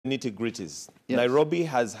nitty-gritties. Yes. Nairobi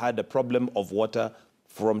has had a problem of water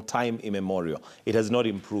from time immemorial. It has not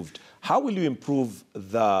improved. How will you improve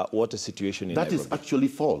the water situation in Nairobi? That is actually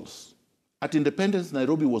false. At independence,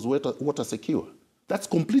 Nairobi was water secure. That's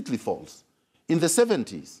completely false. In the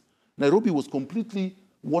 70s, Nairobi was completely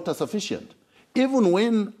water sufficient. Even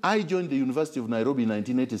when I joined the University of Nairobi in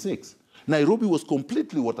 1986, Nairobi was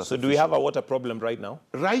completely water sufficient. So do we have a water problem right now?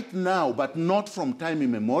 Right now, but not from time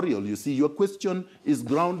immemorial. You see, your question is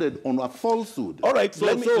grounded on a falsehood. All right,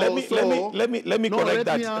 let me correct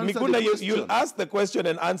that. Miguna, you'll ask the question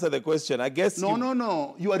and answer the question. I guess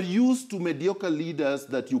No. You are used to mediocre leaders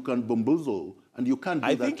that you can bamboozle, and you can't do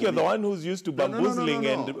that. I think you're the one who's used to bamboozling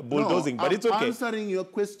and bulldozing, but it's okay. I'm answering your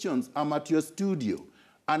questions. I'm at your studio,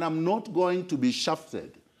 and I'm not going to be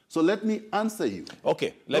shafted. So let me answer you.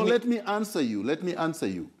 Okay. Let me answer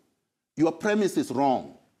you. Your premise is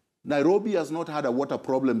wrong. Nairobi has not had a water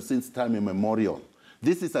problem since time immemorial.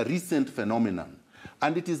 This is a recent phenomenon.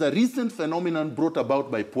 And it is a recent phenomenon brought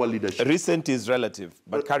about by poor leadership. Recent is relative,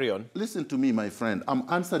 but carry on. Listen to me, my friend. I'm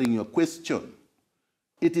answering your question.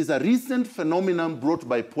 It is a recent phenomenon brought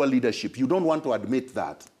by poor leadership. You don't want to admit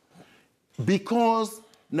that. Because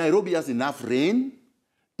Nairobi has enough rain,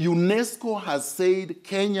 UNESCO has said,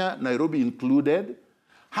 Kenya, Nairobi included,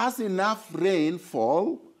 has enough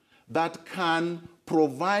rainfall that can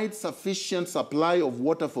provide sufficient supply of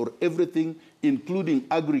water for everything, including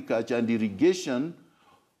agriculture and irrigation,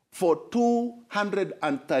 for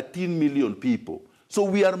 213 million people. So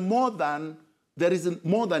there is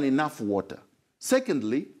more than enough water.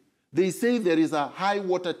 Secondly, they say there is a high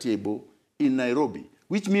water table in Nairobi,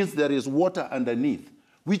 which means there is water underneath,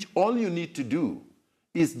 which all you need to do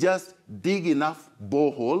is just dig enough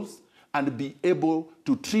boreholes and be able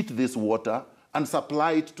to treat this water and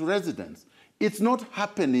supply it to residents. It's not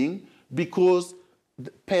happening because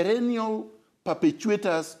the perennial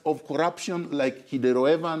perpetuators of corruption like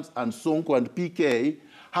Hidero Evans and Sonko and PK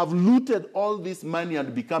have looted all this money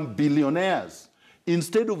and become billionaires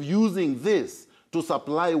instead of using this to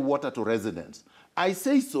supply water to residents. I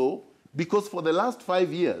say so because for the last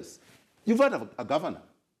 5 years, you've had a governor.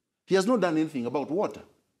 He has not done anything about water.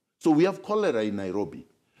 So we have cholera in Nairobi.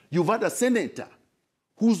 You've had a senator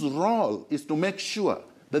whose role is to make sure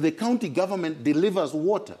that the county government delivers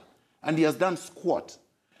water, and he has done squat.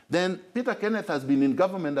 Then Peter Kenneth has been in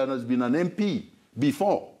government and has been an MP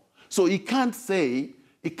before. So he can't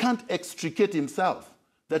extricate himself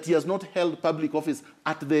that he has not held public office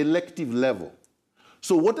at the elective level.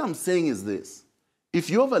 So what I'm saying is this. If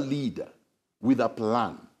you have a leader with a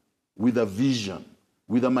plan, with a vision,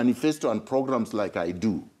 with a manifesto and programs like I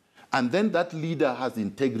do, and then that leader has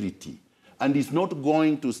integrity and is not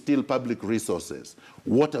going to steal public resources,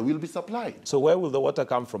 water will be supplied. So where will the water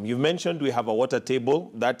come from? You've mentioned we have a water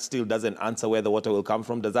table. That still doesn't answer where the water will come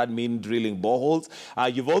from. Does that mean drilling boreholes?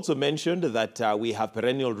 You've also mentioned that we have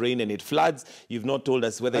perennial rain and it floods. You've not told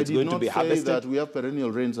us whether it's going to be harvested. I did not say that we have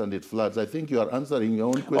perennial rains and it floods. I think you are answering your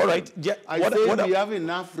own question. All right. Yeah. We have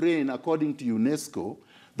enough rain, according to UNESCO,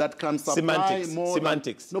 that can supply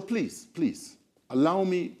Semantics. No, please. Allow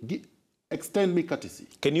me, extend me courtesy.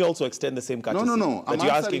 Can you also extend the same courtesy? No. I'm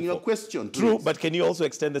answering your question. True, but can you also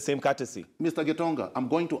extend the same courtesy? Mr. Getonga, I'm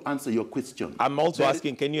going to answer your question. I'm also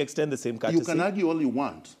asking, can you extend the same courtesy? You can argue all you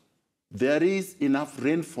want. There is enough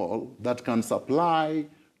rainfall that can supply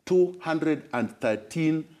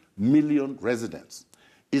 213 million residents.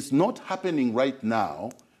 It's not happening right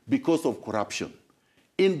now because of corruption.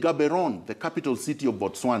 In Gaborone, the capital city of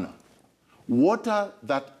Botswana, water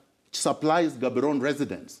that supplies Gaborone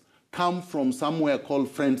residents come from somewhere called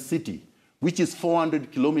Friend City, which is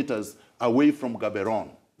 400 kilometers away from Gaborone.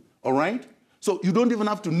 All right? So you don't even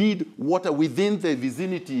have to need water within the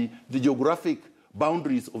vicinity, the geographic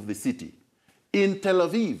boundaries of the city. In Tel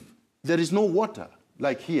Aviv, there is no water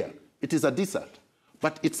like here. It is a desert,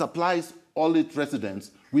 but it supplies all its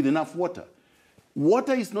residents with enough water.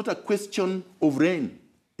 Water is not a question of rain.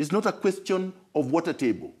 It's not a question of water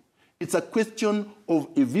table. It's a question of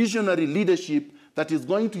a visionary leadership that is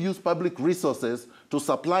going to use public resources to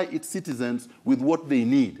supply its citizens with what they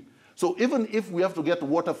need. So even if we have to get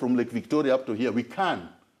water from Lake Victoria up to here, we can,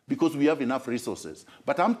 because we have enough resources.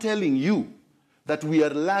 But I'm telling you that we are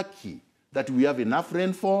lucky that we have enough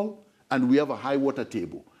rainfall and we have a high water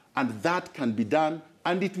table. And that can be done,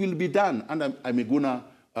 and it will be done under a Miguna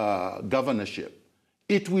governorship.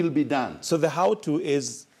 It will be done. So the how-to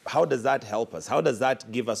is how does that help us? How does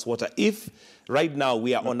that give us water? If right now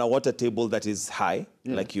we are on a water table that is high,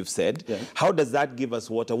 like you've said, how does that give us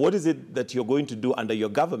water? What is it that you're going to do under your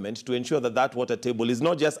government to ensure that that water table is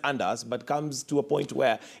not just under us, but comes to a point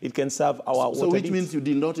where it can serve our water So which needs? means you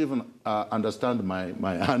did not even understand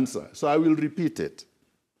my answer. So I will repeat it.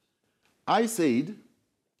 I said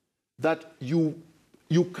that you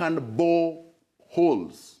can bore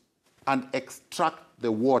holes and extract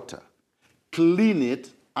the water, clean it,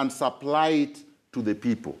 and supply it to the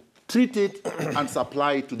people. Treat it and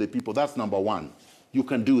supply it to the people. That's number one. You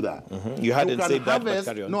can do that. You hadn't said that, but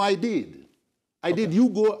carry on. No, I did. I did. You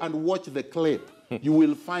go and watch the clip. You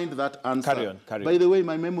will find that answer. Carry on, carry on. By the way,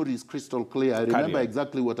 my memory is crystal clear. I remember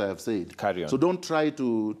exactly what I have said. Carry on. So don't try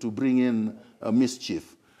to bring in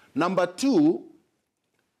mischief. Number two,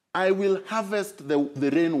 I will harvest the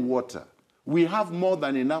rainwater. We have more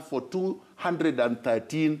than enough for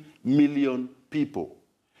 213 million people.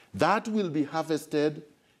 That will be harvested.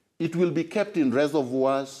 It will be kept in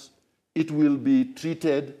reservoirs. It will be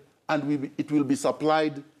treated, and it will be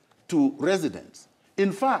supplied to residents.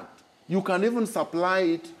 In fact, you can even supply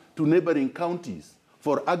it to neighboring counties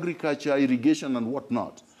for agriculture, irrigation, and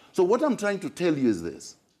whatnot. So what I'm trying to tell you is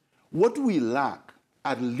this. What we lack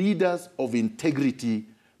are leaders of integrity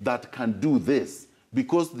that can do this,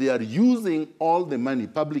 because they are using all the money,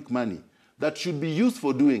 public money, that should be used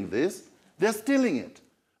for doing this. They're stealing it.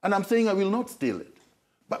 And I'm saying I will not steal it.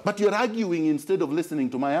 But you're arguing instead of listening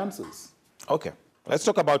to my answers. Okay. Let's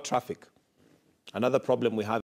talk about traffic. Another problem we have